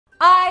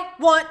I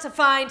want to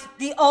find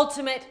the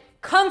ultimate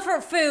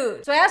comfort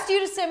food. So I asked you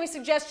to send me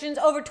suggestions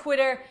over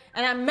Twitter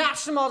and I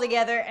mashed them all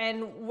together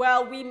and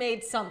well, we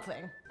made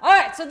something. All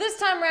right, so this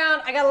time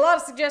around, I got a lot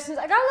of suggestions.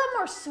 I got a lot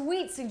more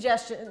sweet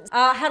suggestions.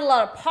 I had a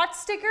lot of pot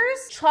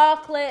stickers,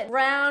 chocolate,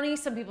 brownie,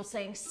 some people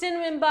saying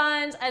cinnamon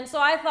buns, and so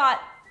I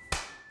thought,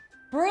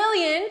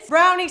 brilliant,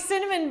 brownie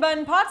cinnamon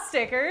bun pot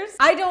stickers.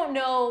 I don't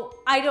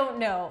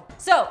know.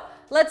 So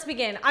let's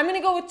begin. I'm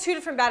gonna go with two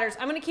different batters.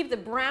 I'm gonna keep the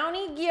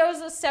brownie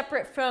gyoza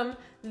separate from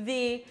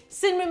the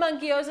cinnamon bun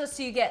gyoza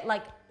so you get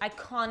like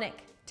iconic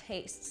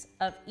tastes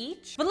of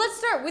each. But let's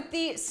start with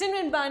the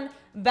cinnamon bun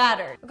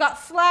batter. We've got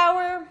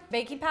flour,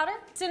 baking powder,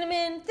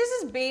 cinnamon. This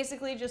is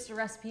basically just a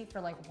recipe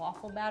for like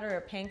waffle batter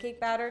or pancake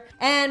batter,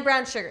 and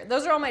brown sugar.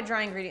 Those are all my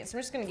dry ingredients. I'm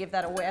just gonna give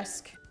that a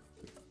whisk.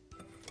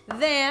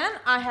 Then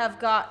I have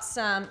got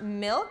some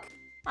milk.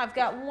 I've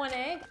got 1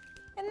 egg,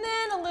 and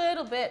then a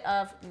little bit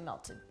of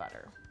melted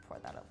butter. Pour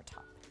that over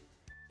top.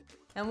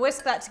 And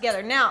whisk that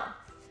together. Now,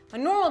 a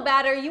normal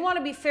batter, you want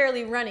to be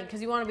fairly runny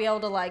because you want to be able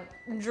to like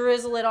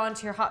drizzle it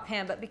onto your hot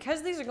pan. But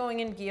because these are going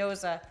in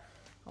gyoza,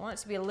 I want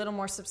it to be a little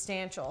more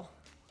substantial.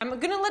 I'm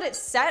gonna let it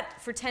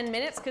set for 10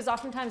 minutes because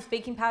oftentimes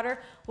baking powder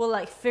will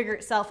like figure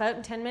itself out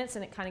in 10 minutes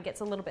and it kind of gets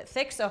a little bit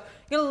thick. So I'm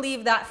gonna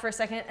leave that for a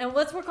second and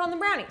let's work on the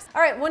brownies.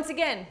 All right, once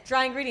again,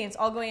 dry ingredients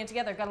all going in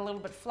together. Got a little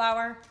bit of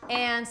flour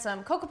and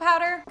some cocoa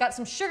powder. Got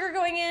some sugar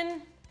going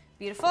in.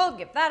 Beautiful,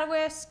 give that a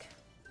whisk.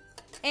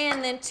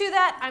 And then to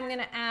that, I'm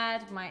gonna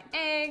add my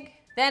egg.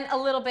 Then a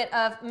little bit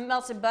of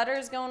melted butter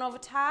is going over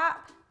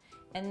top.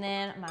 And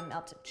then my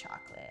melted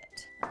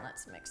chocolate. And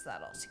let's mix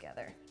that all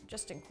together.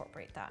 Just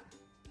incorporate that.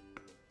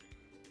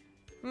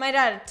 Might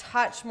add a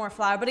touch more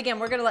flour, but again,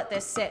 we're gonna let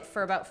this sit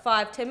for about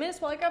 5-10 minutes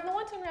while I grab the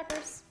wonton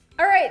wrappers.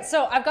 All right,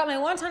 so I've got my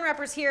wonton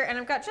wrappers here and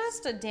I've got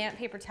just a damp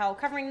paper towel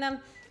covering them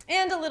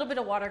and a little bit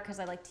of water because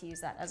I like to use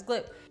that as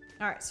glue.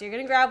 All right, so you're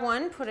gonna grab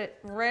one, put it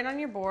right on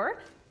your board.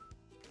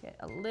 Get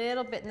a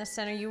little bit in the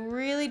center. You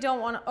really don't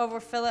want to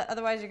overfill it,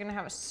 otherwise you're gonna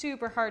have a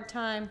super hard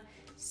time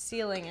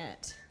sealing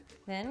it.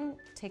 Then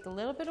take a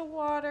little bit of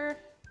water.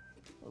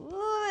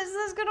 Ooh, is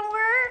this gonna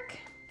work?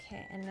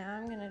 Okay, and now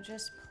I'm gonna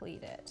just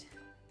pleat it.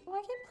 Oh,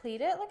 I can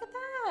pleat it, look at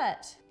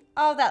that.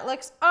 Oh, that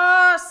looks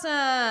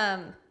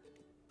awesome.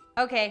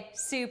 Okay,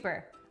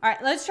 super. All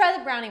right, let's try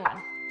the brownie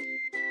one.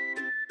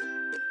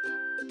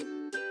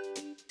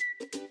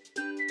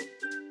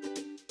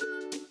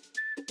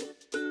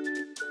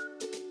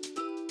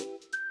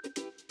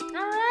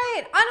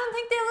 I don't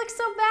think they look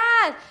so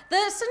bad.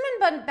 The cinnamon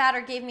bun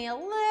batter gave me a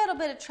little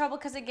bit of trouble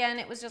because again,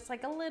 it was just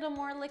like a little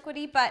more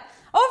liquidy, but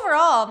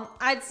overall,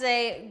 I'd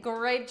say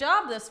great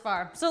job this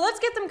far. So let's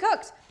get them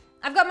cooked.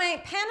 I've got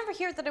my pan over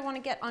here that I want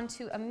to get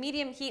onto a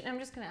medium heat, and I'm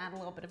just going to add a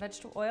little bit of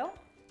vegetable oil.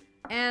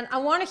 And I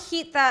want to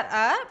heat that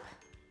up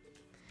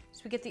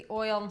so we get the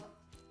oil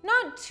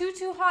not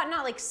too hot,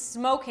 not like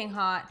smoking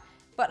hot,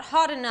 but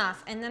hot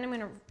enough. And then I'm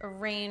going to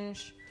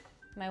arrange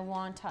my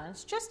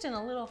wontons just in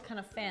a little kind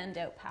of fanned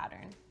out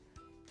pattern.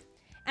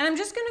 And I'm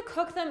just gonna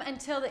cook them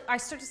until I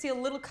start to see a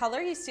little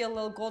color. You see a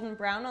little golden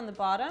brown on the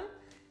bottom.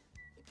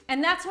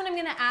 And that's when I'm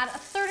gonna add a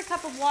 1/3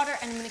 cup of water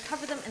and I'm gonna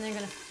cover them and they're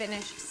gonna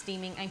finish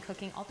steaming and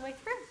cooking all the way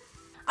through.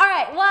 All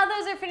right, while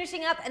those are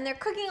finishing up and they're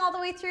cooking all the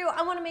way through,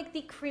 I wanna make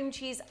the cream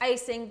cheese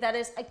icing that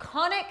is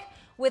iconic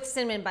with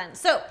cinnamon buns.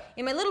 So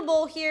in my little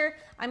bowl here,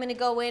 I'm gonna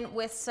go in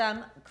with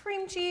some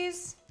cream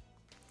cheese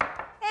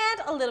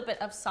and a little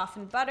bit of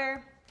softened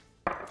butter.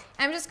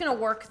 I'm just gonna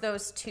work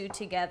those two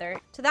together.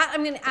 To that,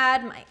 I'm gonna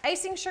add my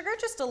icing sugar,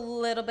 just a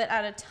little bit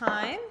at a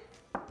time.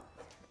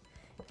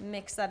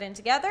 Mix that in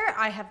together.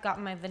 I have got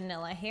my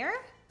vanilla here.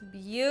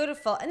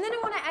 Beautiful. And then I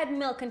wanna add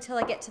milk until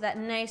I get to that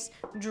nice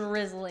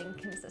drizzling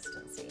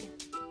consistency.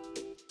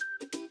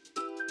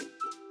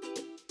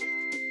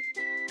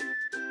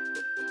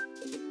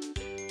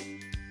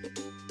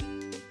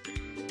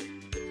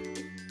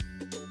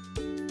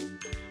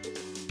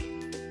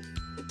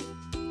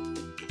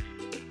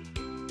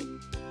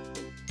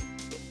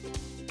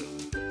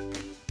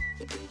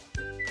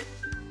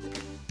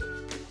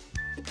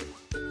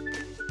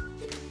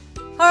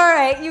 All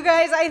right, you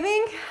guys, I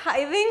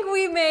think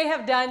we may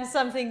have done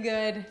something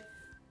good,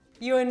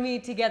 you and me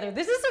together.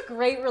 This is a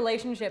great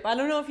relationship. I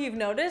don't know if you've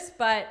noticed,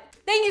 but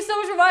thank you so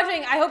much for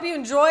watching. I hope you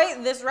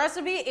enjoy this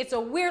recipe. It's a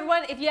weird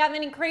one. If you have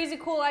any crazy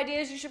cool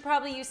ideas, you should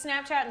probably use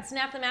Snapchat and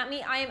snap them at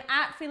me. I am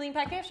at Feeling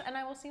Peckish, and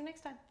I will see you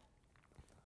next time.